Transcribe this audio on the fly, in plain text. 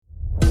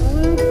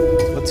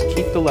Let's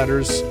keep the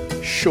letters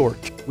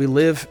short. We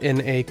live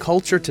in a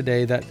culture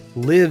today that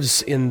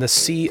lives in the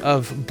sea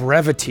of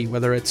brevity,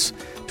 whether it's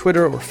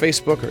Twitter or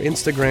Facebook or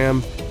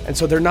Instagram. And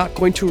so they're not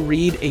going to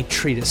read a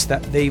treatise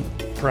that they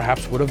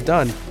perhaps would have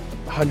done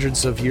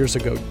hundreds of years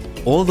ago.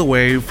 All the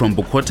way from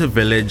Bokota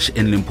village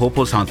in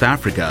Limpopo, South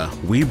Africa,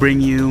 we bring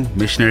you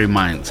Missionary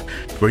Minds,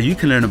 where you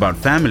can learn about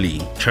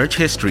family, church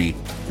history,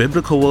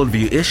 biblical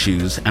worldview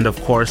issues, and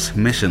of course,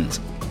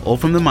 missions, all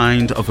from the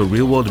mind of a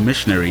real-world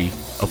missionary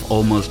of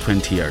almost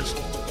 20 years.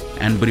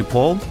 And Buddy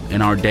Paul,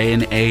 in our day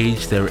and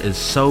age, there is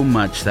so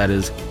much that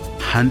is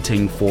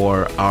hunting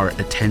for our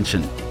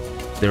attention.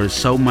 There is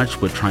so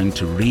much we're trying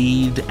to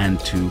read and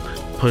to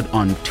put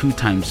on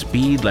 2x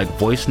speed, like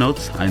voice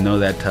notes. I know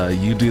that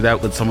you do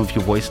that with some of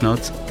your voice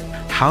notes.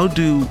 How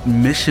do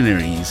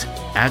missionaries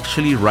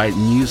actually write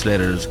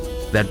newsletters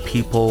that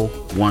people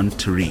want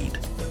to read?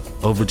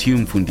 Over to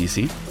you,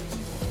 Mfundisi.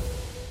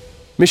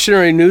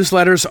 Missionary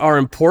newsletters are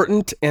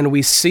important, and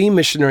we see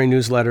missionary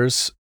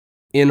newsletters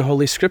in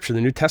Holy Scripture, the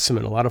New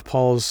Testament. A lot of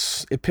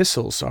Paul's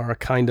epistles are a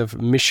kind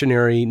of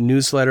missionary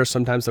newsletter.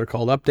 Sometimes they're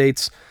called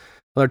updates.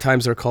 Other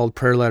times they're called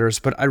prayer letters.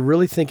 But I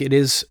really think it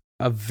is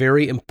a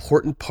very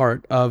important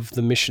part of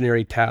the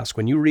missionary task.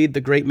 When you read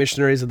the great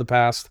missionaries of the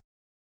past,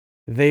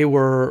 they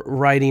were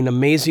writing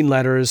amazing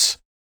letters,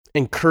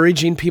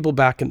 encouraging people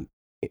back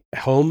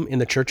home in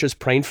the churches,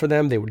 praying for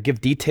them. They would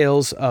give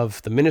details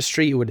of the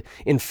ministry. It would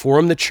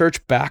inform the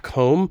church back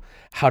home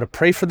how to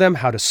pray for them,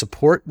 how to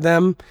support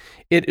them.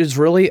 It is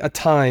really a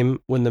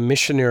time when the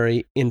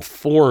missionary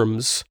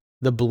informs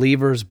the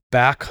believers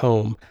back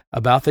home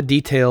about the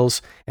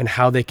details and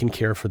how they can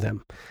care for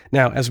them.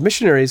 Now, as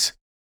missionaries,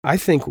 I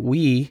think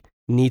we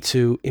need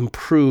to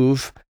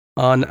improve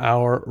on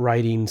our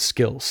writing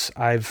skills.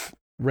 I've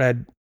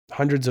read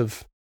hundreds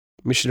of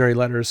missionary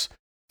letters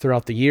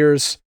throughout the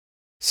years.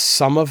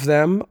 Some of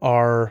them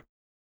are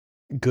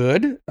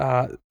good.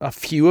 A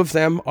few of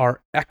them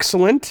are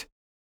excellent.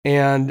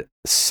 And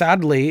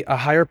sadly, a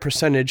higher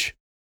percentage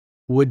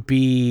would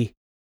be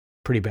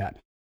pretty bad.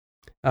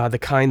 The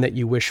kind that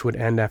you wish would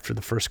end after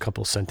the first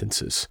couple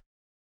sentences.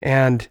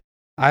 And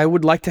I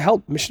would like to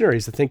help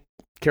missionaries to think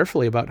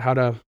carefully about how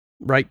to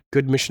write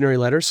good missionary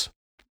letters.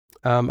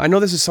 I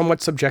know this is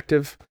somewhat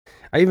subjective.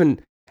 I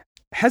even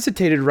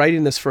hesitated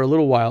writing this for a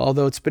little while,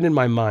 although it's been in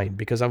my mind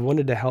because I've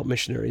wanted to help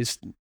missionaries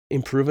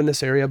improve in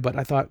this area. But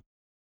I thought,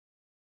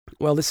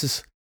 well, this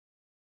is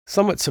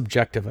somewhat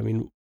subjective. I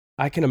mean,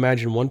 I can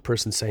imagine one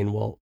person saying,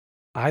 well,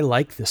 I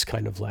like this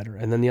kind of letter.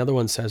 And then the other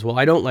one says, well,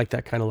 I don't like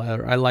that kind of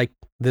letter. I like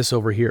this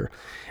over here.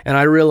 And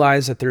I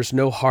realize that there's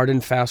no hard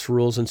and fast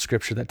rules in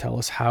Scripture that tell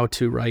us how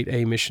to write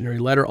a missionary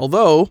letter,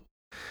 although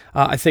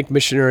I think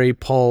missionary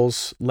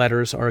Paul's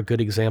letters are a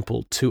good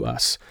example to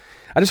us.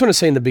 I just want to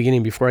say in the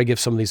beginning, before I give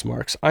some of these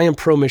marks, I am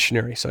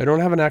pro-missionary, so I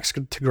don't have an axe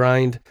to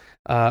grind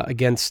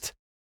against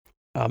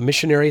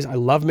missionaries. I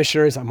love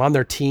missionaries. I'm on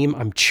their team.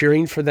 I'm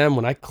cheering for them.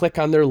 When I click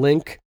on their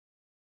link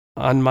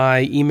on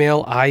my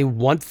email, I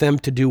want them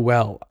to do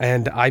well,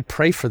 and I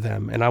pray for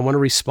them, and I want to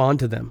respond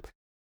to them.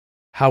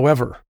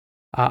 However,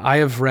 I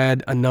have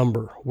read a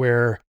number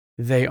where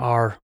they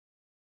are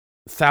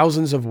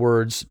thousands of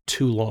words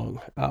too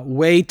long,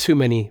 way too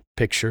many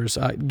pictures,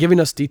 giving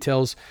us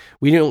details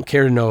we don't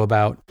care to know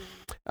about,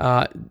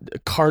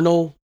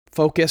 carnal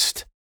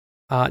focused,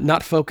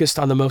 not focused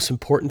on the most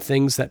important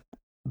things that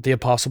the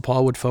Apostle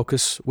Paul would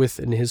focus with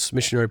in his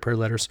missionary prayer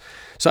letters.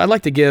 So I'd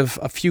like to give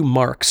a few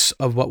marks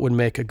of what would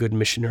make a good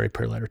missionary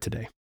prayer letter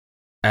today.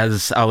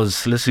 As I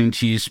was listening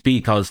to you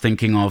speak, I was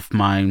thinking of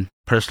my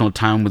personal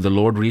time with the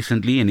Lord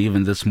recently, and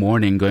even this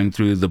morning going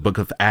through the book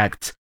of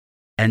Acts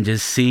and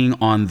just seeing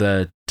on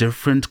the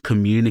different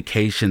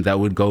communication that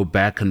would go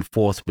back and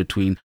forth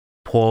between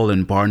Paul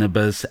and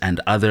Barnabas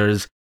and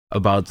others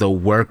about the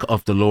work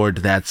of the Lord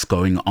that's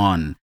going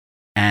on.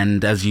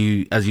 And as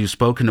you've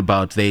spoken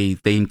about, they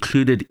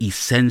included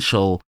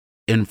essential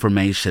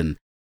information.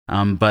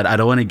 But I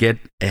don't want to get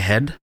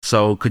ahead.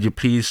 So could you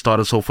please start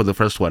us off with the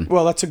first one?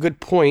 Well, that's a good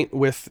point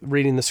with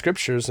reading the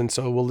Scriptures. And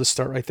so we'll just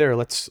start right there.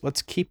 Let's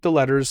keep the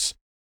letters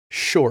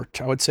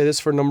short. I would say this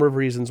for a number of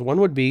reasons. One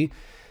would be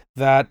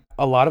that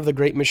a lot of the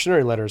great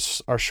missionary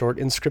letters are short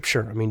in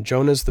Scripture. I mean,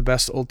 Jonah's the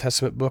best Old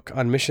Testament book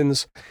on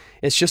missions.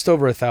 It's just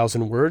over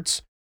 1,000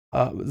 words.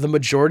 The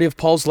majority of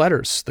Paul's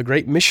letters, the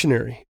great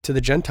missionary to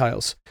the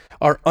Gentiles,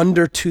 are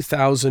under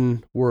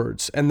 2,000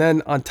 words. And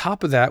then on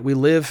top of that, we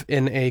live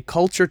in a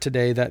culture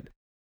today that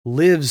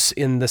lives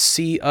in the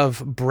sea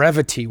of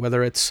brevity,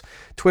 whether it's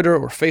Twitter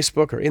or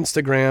Facebook or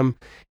Instagram.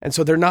 And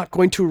so they're not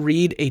going to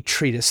read a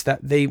treatise that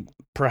they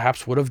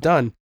perhaps would have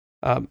done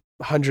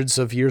hundreds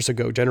of years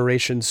ago,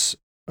 generations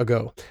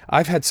ago.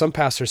 I've had some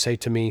pastors say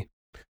to me,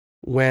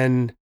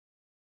 when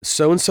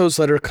so-and-so's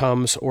letter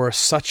comes or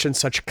such and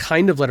such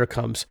kind of letter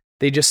comes,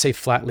 they just say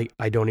flatly,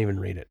 I don't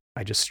even read it.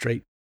 I just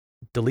straight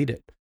delete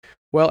it.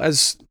 Well,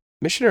 as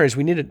missionaries,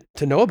 we needed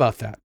to know about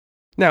that.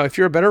 Now, if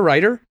you're a better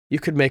writer, you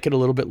could make it a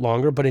little bit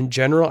longer, but in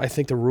general, I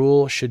think the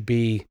rule should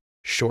be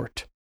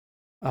short.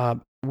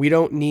 We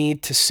don't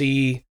need to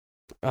see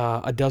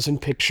a dozen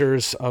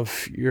pictures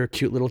of your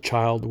cute little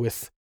child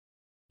with,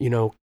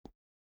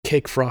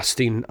 cake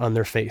frosting on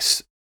their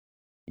face.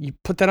 You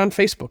put that on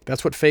Facebook.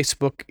 That's what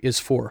Facebook is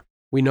for.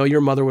 We know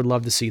your mother would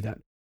love to see that.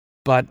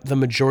 But the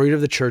majority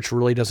of the church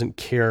really doesn't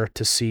care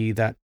to see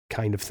that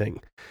kind of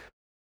thing.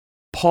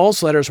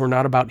 Paul's letters were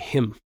not about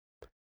him.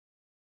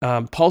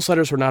 Paul's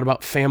letters were not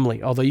about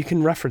family, although you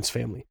can reference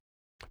family.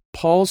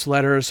 Paul's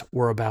letters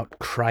were about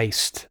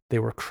Christ. They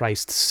were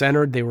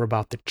Christ-centered. They were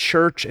about the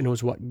church, and it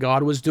was what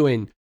God was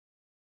doing.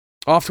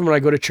 Often when I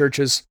go to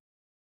churches,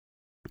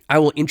 I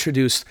will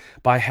introduce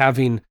by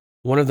having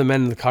one of the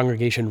men in the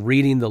congregation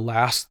reading the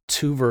last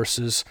two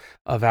verses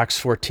of Acts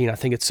 14. I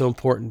think it's so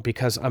important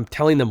because I'm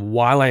telling them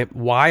why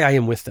I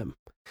am with them.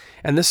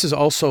 And this is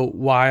also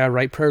why I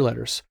write prayer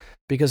letters,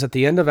 because at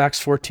the end of Acts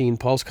 14,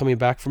 Paul's coming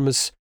back from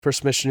his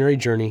first missionary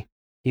journey.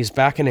 He's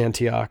back in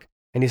Antioch,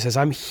 and he says,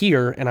 I'm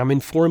here and I'm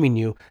informing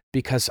you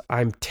because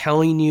I'm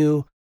telling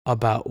you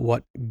about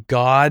what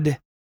God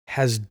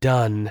has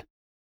done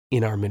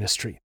in our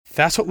ministry.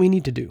 That's what we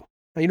need to do.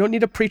 Now, you don't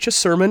need to preach a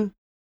sermon.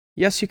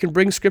 Yes, you can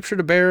bring scripture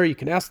to bear. You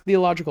can ask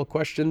theological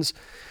questions.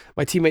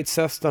 My teammate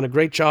Seth's done a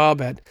great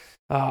job at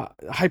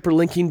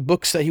hyperlinking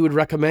books that he would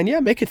recommend.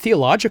 Yeah, make it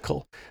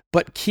theological,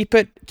 but keep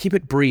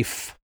it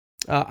brief.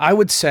 I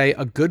would say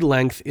a good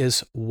length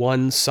is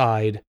one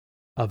side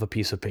of a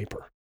piece of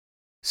paper.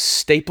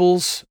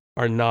 Staples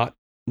are not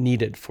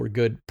needed for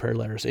good prayer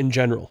letters in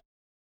general.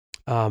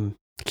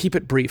 Keep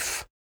it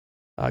brief.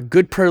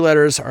 Good prayer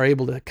letters are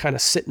able to kind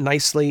of sit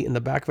nicely in the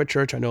back of a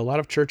church. I know a lot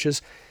of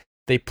churches,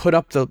 they put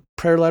up the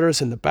prayer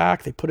letters in the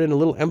back. They put in a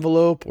little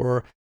envelope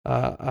or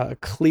a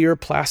clear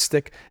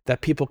plastic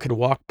that people can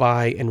walk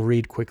by and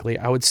read quickly.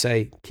 I would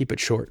say keep it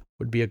short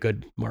would be a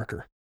good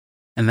marker.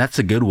 And that's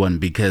a good one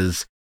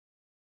because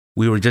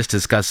we were just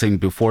discussing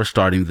before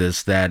starting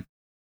this that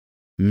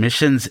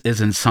missions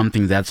isn't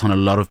something that's on a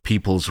lot of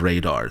people's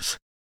radars.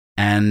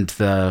 And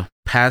the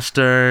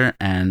pastor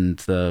and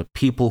the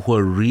people who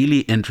are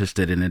really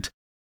interested in it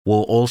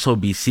will also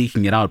be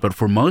seeking it out. But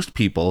for most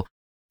people,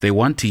 they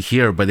want to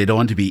hear, but they don't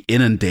want to be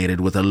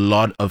inundated with a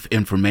lot of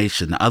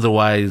information.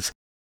 Otherwise,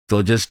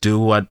 they'll just do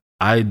what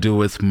I do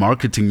with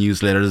marketing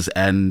newsletters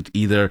and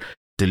either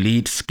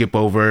delete, skip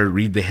over,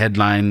 read the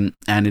headline,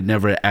 and it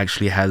never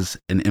actually has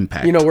an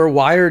impact. We're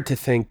wired to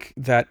think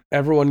that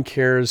everyone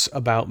cares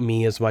about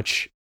me as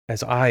much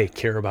as I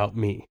care about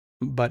me,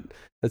 but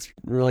that's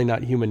really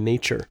not human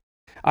nature.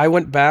 I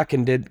went back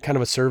and did kind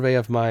of a survey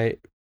of my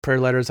prayer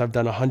letters. I've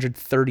done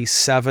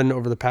 137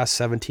 over the past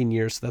 17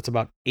 years. So that's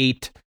about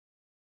 8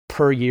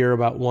 per year,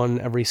 about one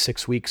every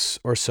 6 weeks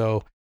or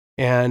so.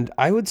 And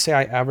I would say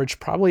I average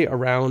probably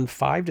around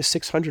 500 to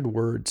 600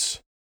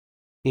 words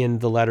in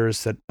the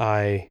letters that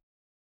I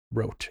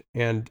wrote.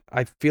 And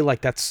I feel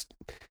like that's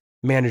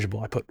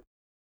manageable.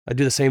 I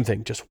do the same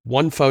thing, just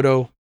one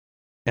photo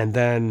and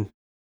then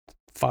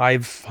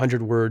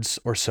 500 words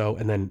or so,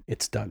 and then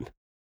it's done.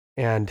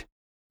 And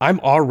I'm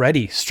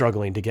already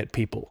struggling to get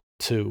people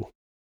to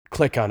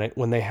click on it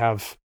when they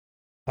have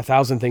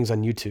 1,000 things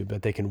on YouTube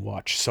that they can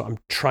watch. So I'm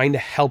trying to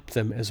help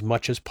them as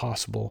much as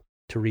possible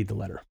to read the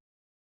letter.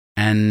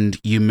 And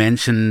you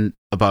mentioned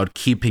about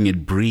keeping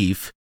it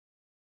brief,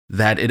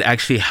 that it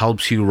actually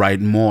helps you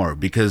write more,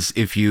 because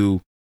if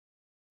you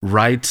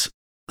write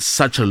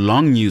such a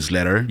long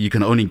newsletter, you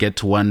can only get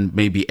to one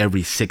maybe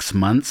every 6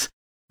 months,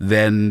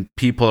 then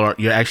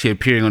you're actually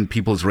appearing on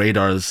people's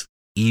radars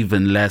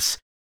even less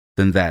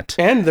than that.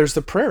 And there's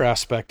the prayer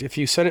aspect. If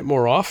you send it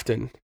more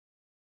often,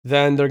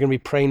 then they're going to be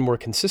praying more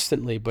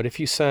consistently. But if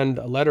you send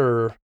a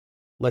letter,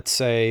 let's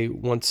say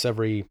once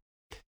every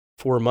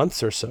 4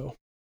 months or so,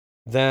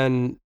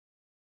 then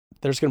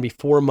there's going to be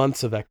 4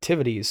 months of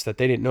activities that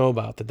they didn't know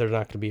about that they're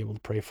not going to be able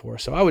to pray for.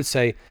 So I would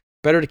say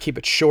better to keep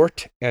it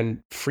short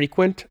and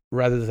frequent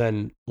rather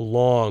than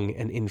long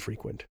and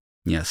infrequent.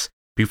 Yes.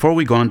 Before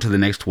we go on to the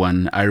next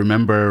one, I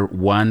remember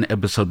one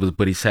episode with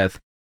Buddy Seth.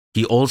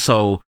 He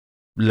also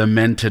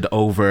lamented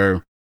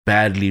over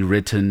badly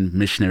written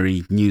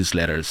missionary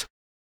newsletters.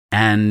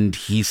 And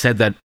he said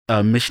that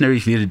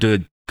missionaries need to do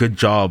a good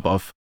job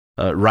of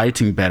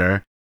writing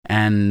better.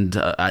 And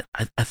I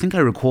think I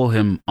recall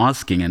him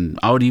asking, and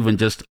I would even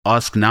just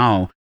ask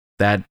now,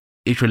 that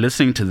if you're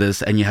listening to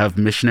this and you have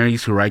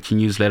missionaries who write you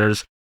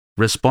newsletters,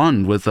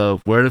 respond with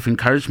a word of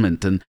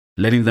encouragement and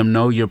letting them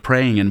know you're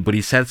praying. And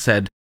Buddy Seth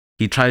said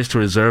he tries to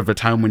reserve a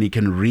time when he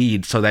can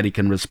read so that he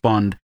can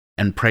respond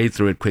and pray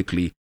through it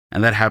quickly.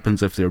 And that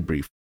happens if they're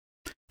brief.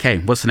 Okay,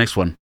 what's the next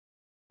one?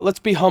 Let's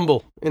be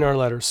humble in our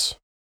letters.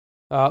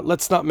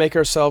 Let's not make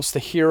ourselves the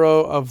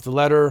hero of the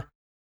letter.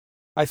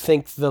 I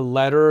think the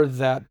letter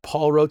that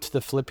Paul wrote to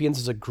the Philippians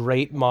is a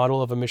great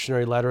model of a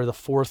missionary letter. The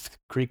 4th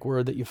Greek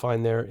word that you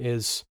find there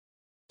is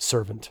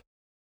servant.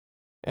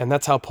 And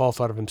that's how Paul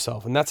thought of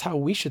himself. And that's how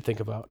we should think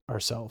about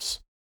ourselves.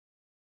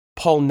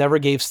 Paul never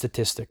gave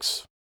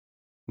statistics.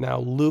 Now,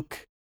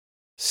 Luke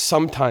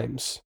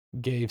sometimes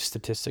gave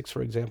statistics,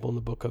 for example, in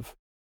the book of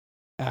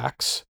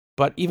Acts.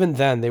 But even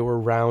then, they were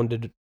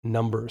rounded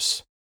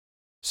numbers.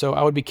 So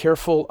I would be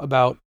careful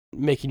about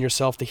making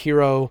yourself the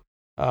hero.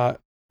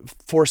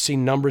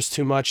 forcing numbers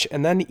too much,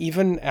 and then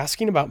even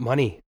asking about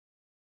money.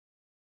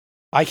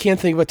 I can't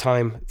think of a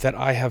time that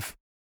I have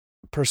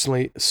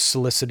personally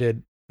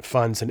solicited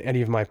funds in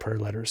any of my prayer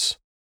letters.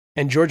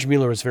 And George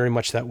Mueller was very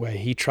much that way.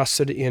 He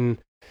trusted in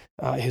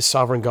his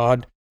sovereign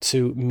God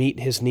to meet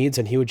his needs,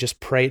 and he would just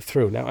pray it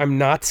through. Now, I'm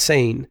not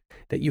saying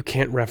that you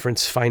can't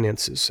reference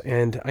finances,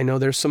 and I know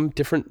there's some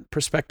different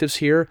perspectives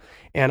here,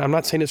 and I'm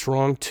not saying it's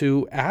wrong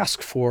to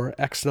ask for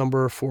X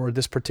number for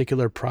this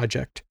particular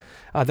project.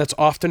 That's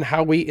often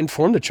how we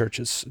inform the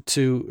churches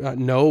to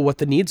know what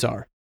the needs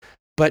are.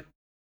 But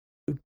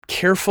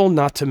careful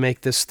not to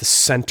make this the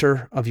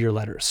center of your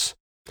letters.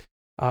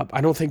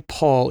 I don't think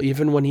Paul,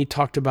 even when he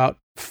talked about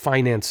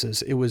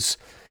finances, it was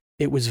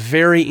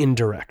very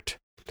indirect.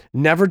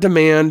 Never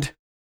demand,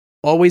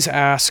 always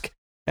ask,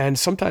 and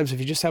sometimes if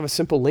you just have a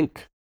simple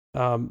link,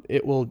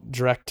 it will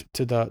direct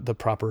to the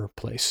proper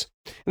place.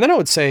 And then I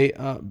would say,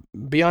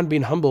 beyond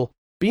being humble,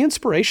 be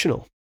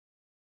inspirational.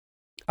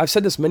 I've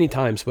said this many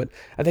times, but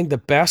I think the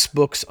best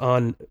books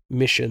on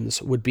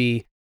missions would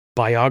be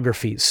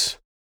biographies.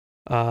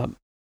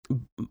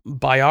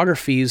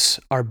 Biographies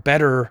are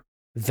better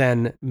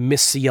than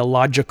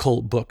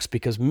missiological books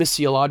because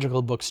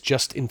missiological books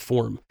just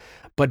inform.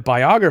 But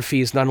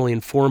biographies not only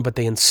inform, but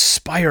they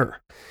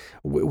inspire.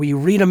 We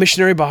read a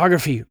missionary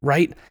biography,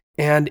 right?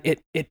 And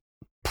it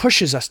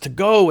pushes us to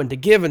go and to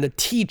give and to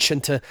teach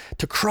and to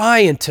cry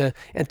and to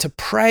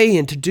pray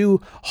and to do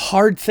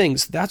hard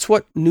things. That's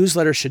what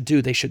newsletters should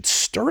do. They should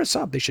stir us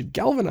up. They should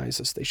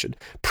galvanize us. They should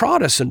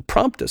prod us and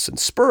prompt us and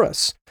spur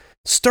us,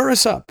 stir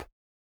us up.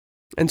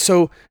 And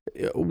so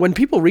when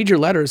people read your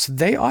letters,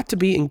 they ought to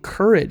be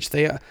encouraged.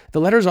 The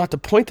letters ought to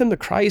point them to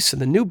Christ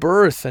and the new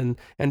birth and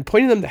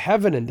pointing them to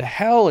heaven and to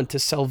hell and to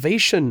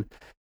salvation.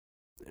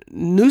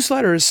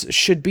 Newsletters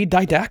should be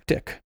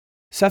didactic.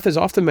 Seth has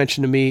often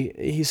mentioned to me,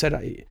 he said,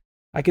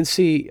 I can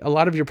see a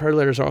lot of your prayer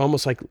letters are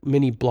almost like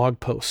mini blog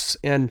posts.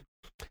 And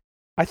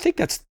I think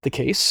that's the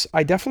case.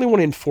 I definitely want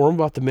to inform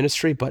about the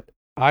ministry, but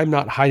I'm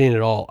not hiding it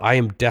all. I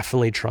am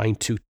definitely trying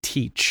to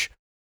teach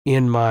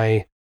in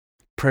my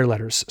prayer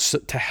letters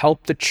to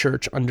help the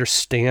church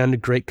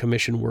understand Great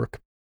Commission work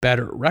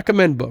better.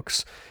 Recommend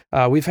books.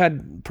 We've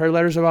had prayer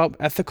letters about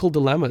ethical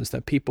dilemmas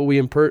that we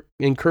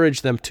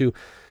encourage them to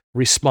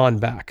respond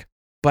back.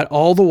 But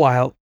all the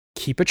while,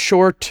 keep it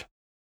short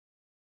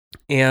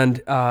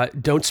and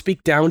don't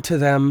speak down to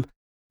them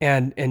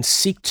and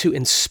seek to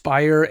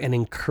inspire and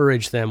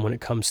encourage them when it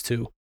comes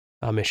to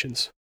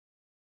missions.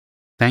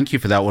 Thank you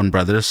for that one,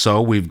 brother.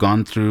 So we've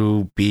gone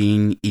through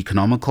being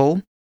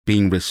economical,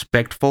 being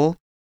respectful,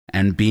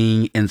 and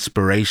being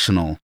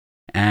inspirational.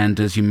 And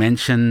as you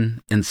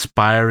mentioned,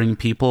 inspiring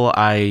people,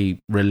 I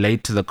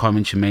relate to the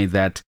comment you made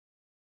that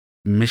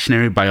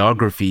missionary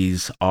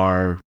biographies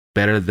are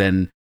better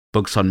than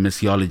books on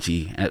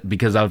missiology,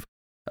 because I've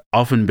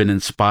often been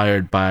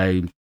inspired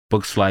by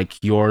books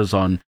like yours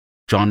on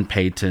John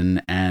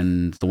Payton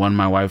and the one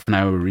my wife and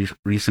I were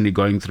recently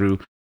going through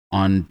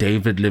on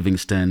David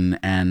Livingstone,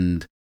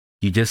 and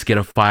you just get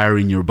a fire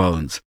in your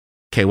bones.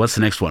 Okay, what's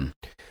the next one?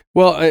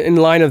 Well, in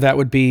line of that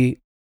would be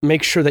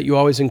make sure that you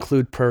always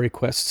include prayer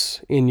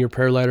requests in your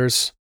prayer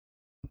letters.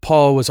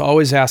 Paul was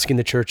always asking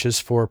the churches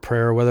for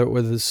prayer, whether it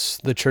was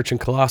the church in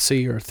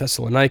Colossae or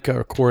Thessalonica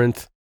or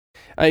Corinth.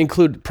 I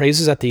include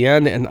praises at the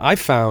end, and I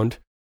found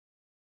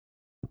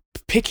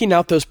picking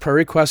out those prayer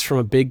requests from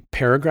a big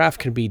paragraph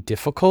can be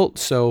difficult.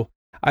 So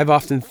I've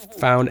often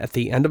found at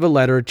the end of a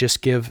letter,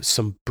 just give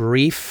some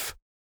brief,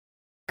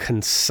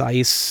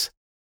 concise,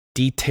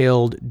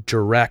 detailed,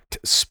 direct,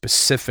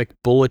 specific,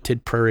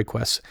 bulleted prayer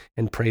requests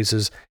and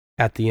praises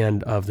at the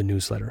end of the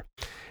newsletter.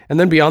 And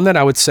then beyond that,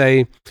 I would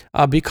say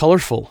be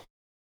colorful.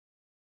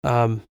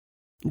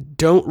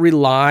 Don't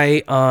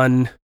rely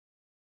on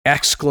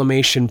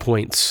exclamation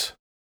points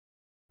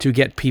to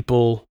get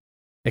people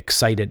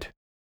excited.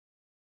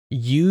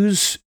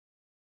 Use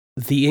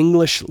the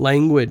English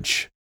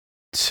language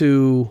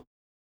to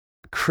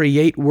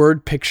create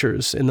word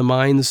pictures in the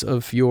minds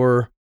of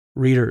your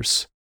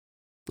readers.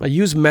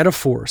 Use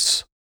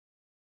metaphors.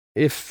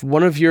 If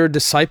one of your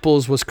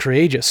disciples was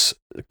courageous,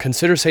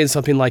 consider saying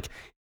something like,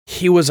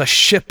 he was a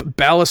ship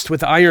ballast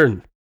with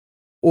iron.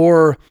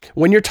 Or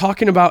when you're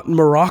talking about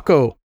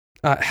Morocco,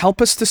 help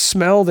us to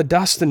smell the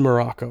dust in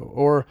Morocco.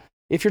 Or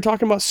if you're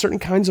talking about certain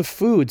kinds of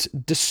foods,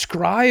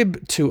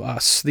 describe to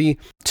us the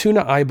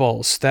tuna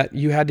eyeballs that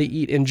you had to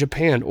eat in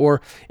Japan.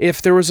 Or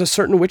if there was a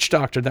certain witch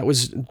doctor that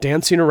was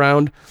dancing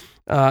around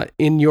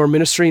in your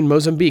ministry in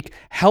Mozambique,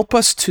 help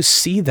us to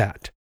see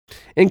that.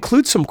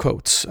 Include some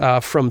quotes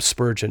from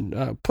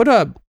Spurgeon. Put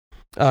a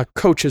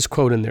coach's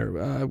quote in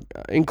there.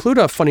 Include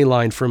a funny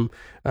line from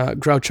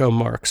Groucho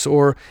Marx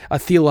or a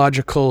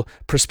theological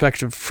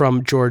perspective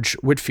from George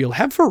Whitefield.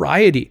 Have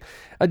variety.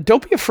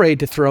 Don't be afraid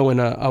to throw in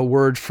a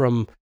word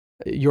from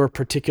your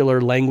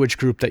particular language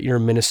group that you're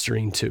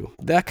ministering to.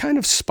 That kind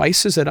of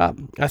spices it up.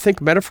 I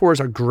think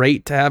metaphors are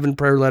great to have in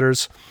prayer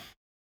letters.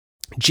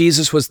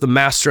 Jesus was the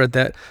master at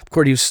that. Of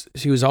course,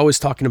 he was always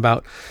talking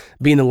about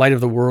being the light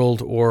of the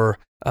world or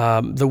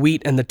the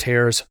wheat and the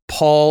tares.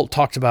 Paul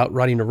talked about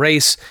running a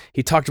race.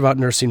 He talked about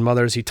nursing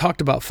mothers. He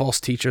talked about false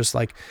teachers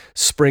like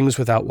springs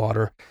without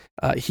water.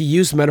 He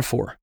used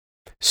metaphor.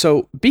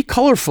 So be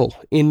colorful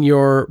in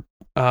your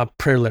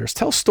prayer letters.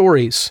 Tell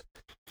stories.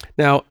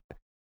 Now,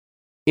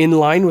 in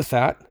line with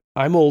that,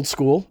 I'm old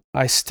school.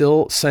 I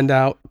still send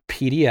out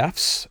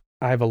PDFs.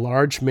 I have a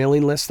large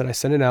mailing list that I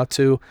send it out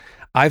to.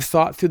 I've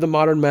thought through the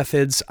modern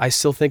methods. I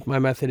still think my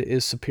method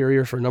is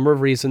superior for a number of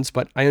reasons,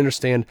 but I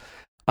understand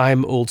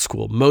I'm old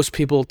school. Most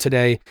people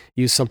today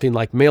use something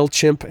like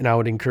MailChimp, and I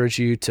would encourage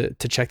you to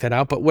check that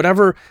out. But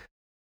whatever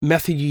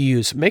method you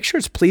use, make sure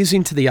it's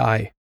pleasing to the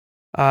eye.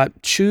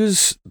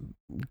 Choose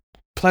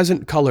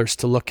pleasant colors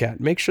to look at.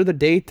 Make sure the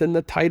date and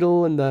the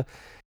title and the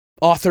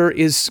author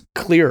is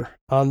clear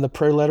on the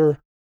prayer letter.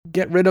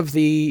 Get rid of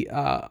the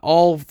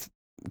all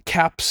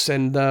caps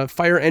and the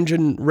fire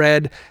engine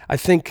red. I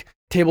think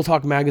Table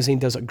Talk magazine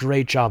does a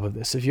great job of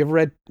this. If you ever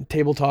read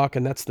Table Talk,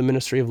 and that's the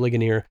ministry of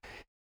Ligonier,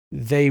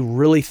 they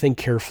really think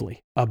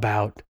carefully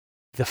about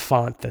the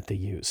font that they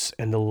use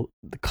and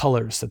the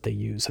colors that they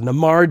use and the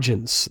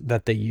margins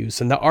that they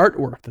use and the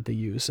artwork that they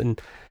use.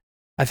 And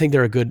I think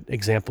they're a good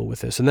example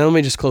with this. And then let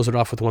me just close it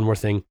off with one more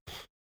thing.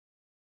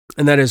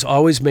 And that is,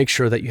 always make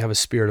sure that you have a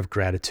spirit of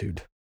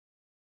gratitude.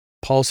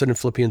 Paul said in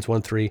Philippians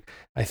 1:3,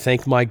 I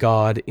thank my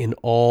God in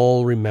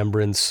all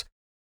remembrance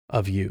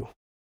of you.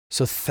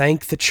 So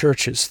thank the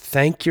churches,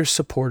 thank your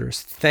supporters,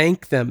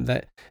 thank them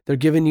that they're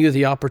giving you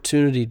the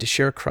opportunity to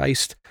share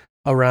Christ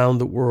around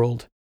the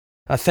world.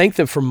 Thank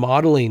them for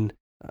modeling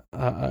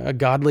a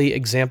godly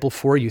example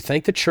for you.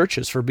 Thank the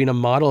churches for being a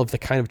model of the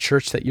kind of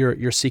church that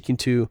you're seeking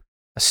to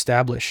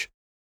establish.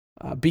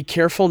 Be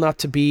careful not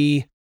to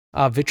be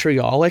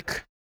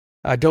vitriolic.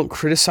 Don't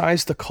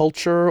criticize the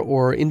culture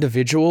or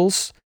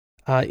individuals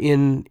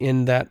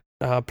in that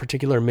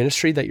particular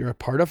ministry that you're a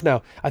part of.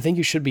 Now, I think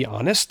you should be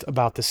honest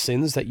about the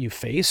sins that you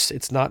face.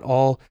 It's not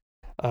all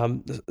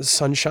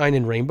sunshine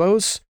and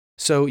rainbows.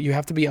 So you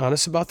have to be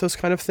honest about those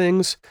kind of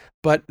things.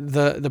 But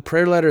the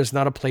prayer letter is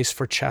not a place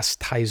for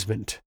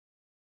chastisement.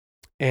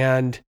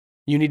 And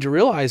you need to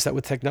realize that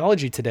with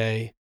technology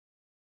today,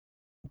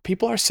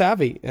 people are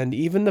savvy. And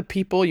even the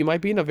people, you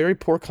might be in a very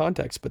poor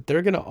context, but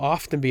they're going to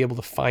often be able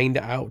to find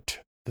out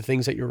the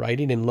things that you're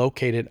writing and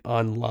locate it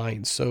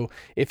online. So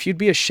if you'd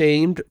be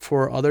ashamed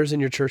for others in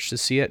your church to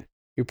see it,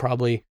 you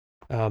probably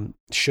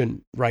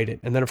shouldn't write it.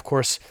 And then, of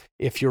course,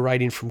 if you're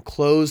writing from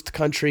closed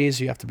countries,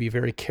 you have to be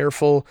very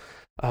careful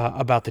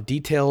about the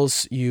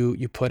details you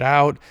put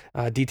out,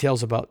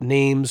 details about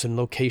names and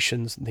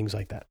locations and things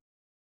like that.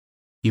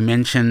 You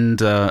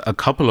mentioned a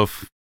couple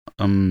of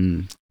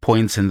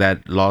points in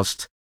that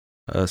last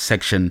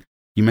section.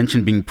 You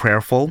mentioned being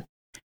prayerful,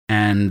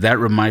 and that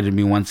reminded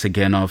me once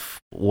again of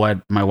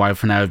what my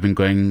wife and I have been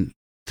going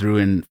through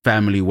in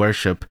family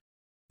worship,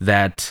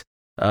 that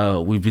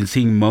we've been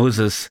seeing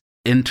Moses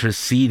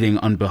interceding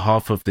on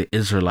behalf of the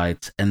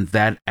Israelites, and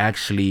that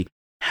actually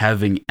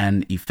having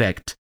an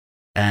effect.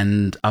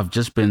 And I've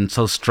just been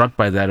so struck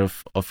by that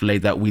of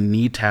late, that we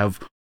need to have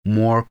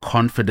more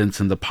confidence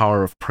in the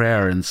power of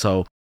prayer. And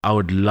so I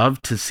would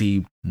love to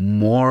see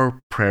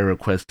more prayer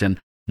requests and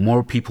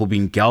more people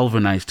being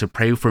galvanized to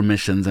pray for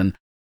missions, and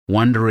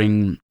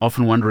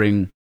often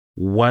wondering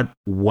what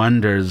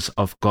wonders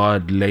of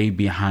God lay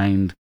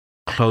behind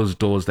closed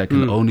doors that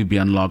can only be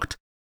unlocked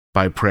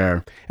by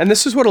prayer. And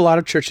this is what a lot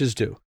of churches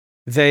do.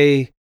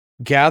 They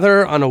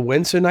gather on a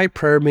Wednesday night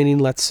prayer meeting,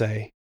 let's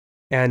say,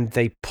 and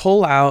they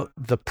pull out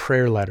the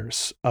prayer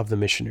letters of the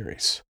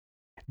missionaries.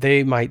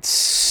 They might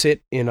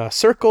sit in a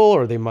circle,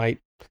 or they might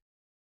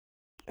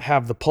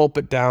have the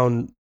pulpit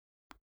down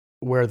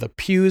where the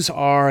pews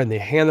are, and they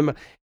hand them,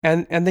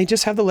 and they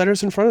just have the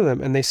letters in front of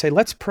them, and they say,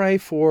 let's pray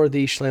for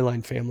the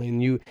Schleline family.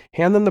 And you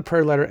hand them the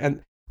prayer letter,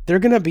 and they're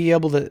going to be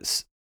able to,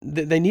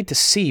 they need to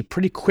see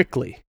pretty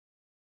quickly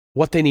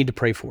what they need to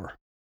pray for.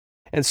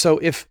 And so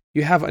if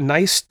you have a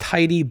nice,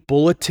 tidy,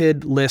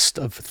 bulleted list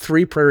of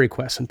 3 prayer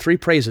requests and 3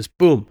 praises,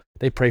 boom,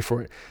 they pray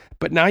for it.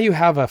 But now you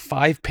have a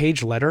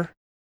 5-page letter,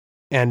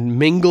 and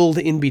mingled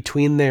in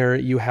between there,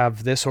 you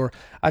have this, or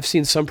I've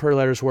seen some prayer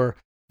letters where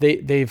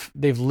they've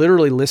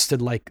literally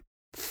listed like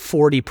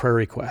 40 prayer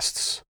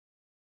requests.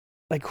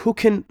 Like who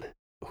can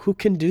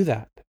do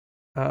that?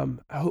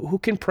 Who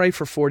can pray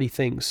for 40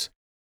 things?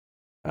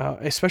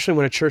 Especially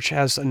when a church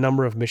has a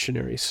number of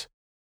missionaries.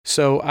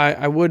 So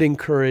I would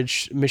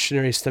encourage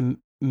missionaries to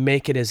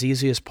make it as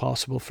easy as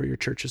possible for your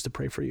churches to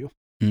pray for you.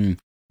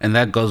 And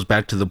that goes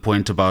back to the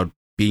point about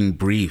being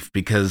brief,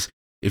 because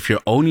if you're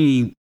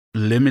only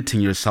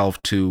limiting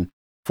yourself to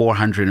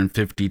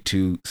 450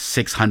 to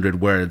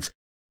 600 words,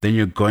 then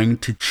you're going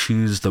to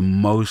choose the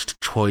most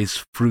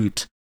choice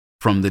fruit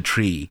from the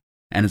tree,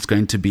 and it's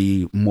going to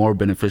be more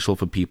beneficial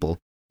for people.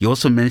 You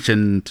also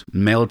mentioned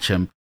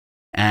MailChimp,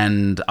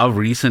 and I've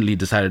recently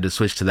decided to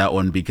switch to that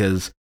one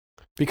because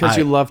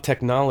you love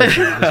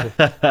technology.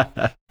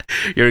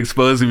 You're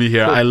exposing me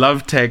here. I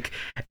love tech,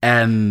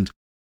 and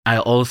I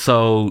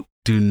also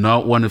do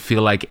not want to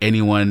feel like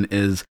anyone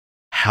is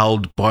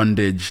held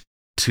bondage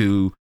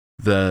to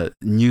the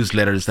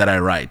newsletters that I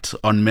write.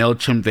 On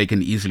MailChimp, they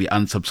can easily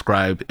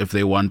unsubscribe if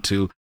they want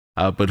to.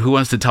 But who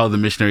wants to tell the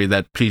missionary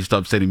that please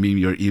stop sending me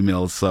your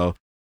emails? So,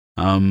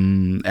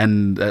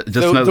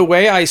 the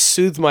way I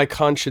soothe my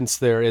conscience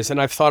there is,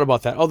 and I've thought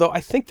about that, although I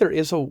think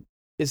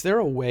is there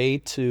a way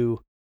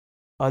to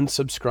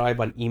unsubscribe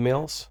on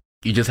emails?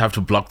 You just have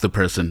to block the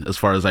person, as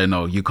far as I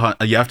know. You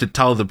have to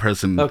tell the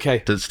person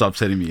to stop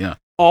sending me, yeah.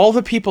 All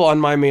the people on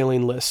my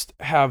mailing list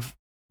have,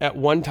 at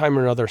one time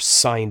or another,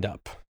 signed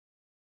up.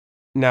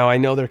 Now, I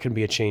know there can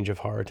be a change of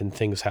heart and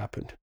things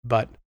happened,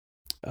 but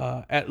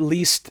at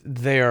least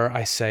there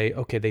I say,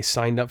 okay, they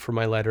signed up for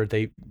my letter.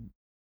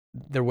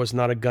 There was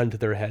not a gun to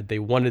their head. They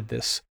wanted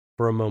this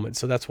for a moment.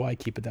 So that's why I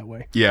keep it that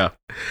way. Yeah.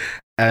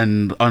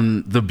 And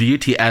on the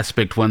beauty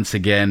aspect, once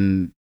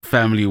again,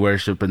 family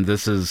worship, and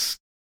this is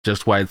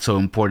just why it's so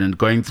important,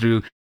 going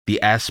through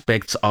the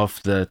aspects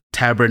of the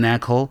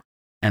tabernacle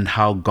and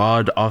how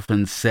God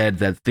often said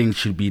that things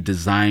should be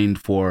designed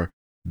for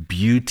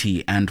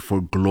beauty and for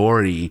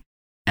glory.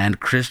 And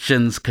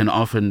Christians can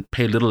often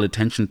pay little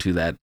attention to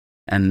that.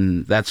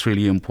 And that's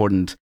really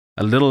important.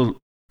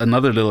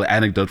 Another little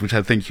anecdote, which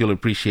I think you'll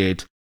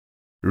appreciate.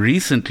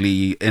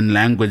 Recently, in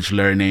language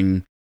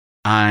learning,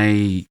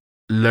 I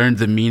learned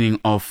the meaning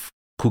of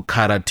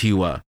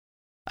kukaratiwa.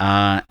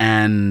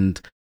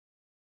 And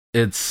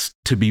it's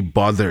to be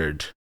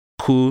bothered.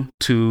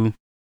 To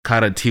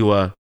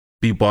karatiwa,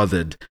 be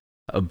bothered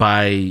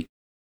by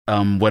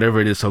whatever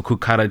it is. So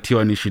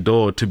kukaratiwa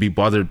nishido, to be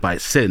bothered by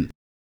sin.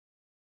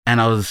 And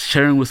I was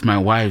sharing with my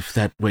wife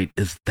that, wait,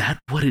 is that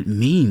what it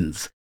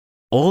means?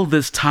 All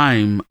this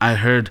time I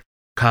heard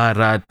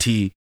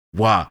karatiwa,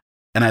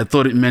 and I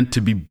thought it meant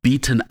to be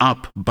beaten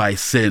up by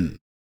sin.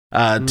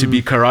 To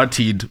be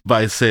karateed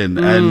by sin.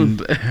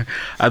 And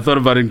I thought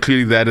about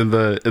including that in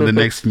the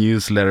next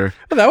newsletter.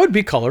 Well, that would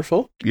be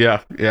colorful.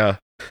 Yeah.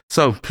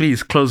 So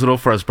please close it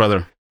off for us,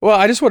 brother. Well,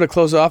 I just want to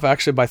close off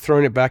actually by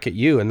throwing it back at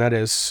you, and that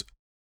is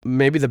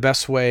maybe the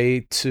best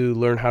way to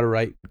learn how to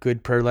write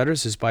good prayer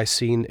letters is by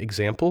seeing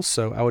examples.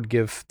 So I would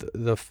give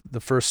the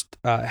first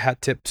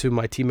hat tip to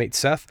my teammate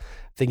Seth.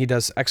 I think he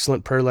does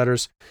excellent prayer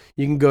letters.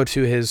 You can go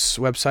to his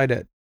website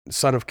at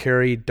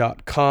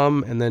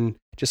sonofcarey.com and then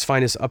just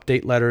find his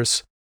update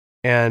letters.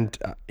 And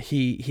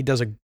he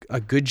does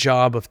a good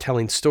job of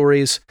telling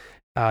stories,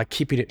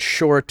 keeping it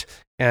short,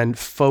 and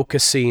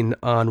focusing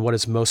on what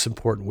is most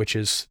important, which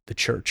is the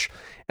church.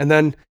 And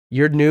then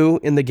you're new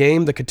in the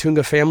game, the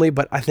Katunga family,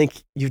 but I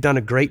think you've done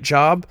a great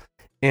job.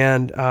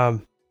 And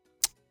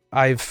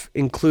I've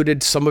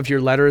included some of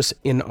your letters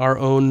on our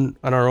own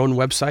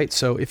website.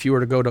 So if you were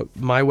to go to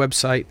my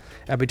website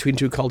at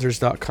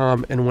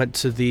betweentwocultures.com and went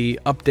to the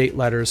update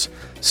letters,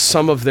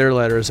 some of their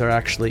letters are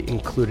actually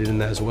included in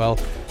that as well.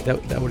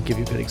 That would give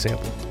you a good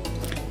example.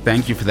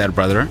 Thank you for that,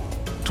 brother.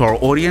 To our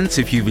audience,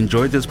 if you've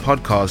enjoyed this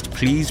podcast,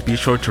 please be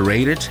sure to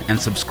rate it and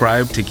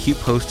subscribe to keep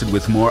posted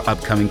with more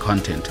upcoming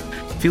content.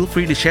 Feel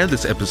free to share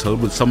this episode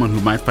with someone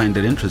who might find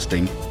it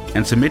interesting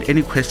and submit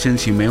any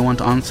questions you may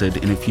want answered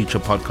in a future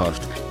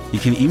podcast. You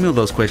can email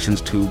those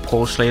questions to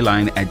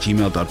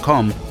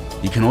paulschleiline@gmail.com.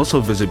 You can also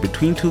visit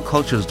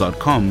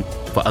betweentwocultures.com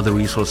for other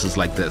resources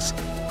like this.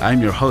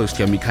 I'm your host,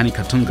 Yamikani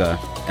Katunga,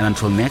 and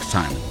until next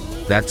time,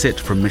 that's it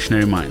from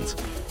Missionary Minds.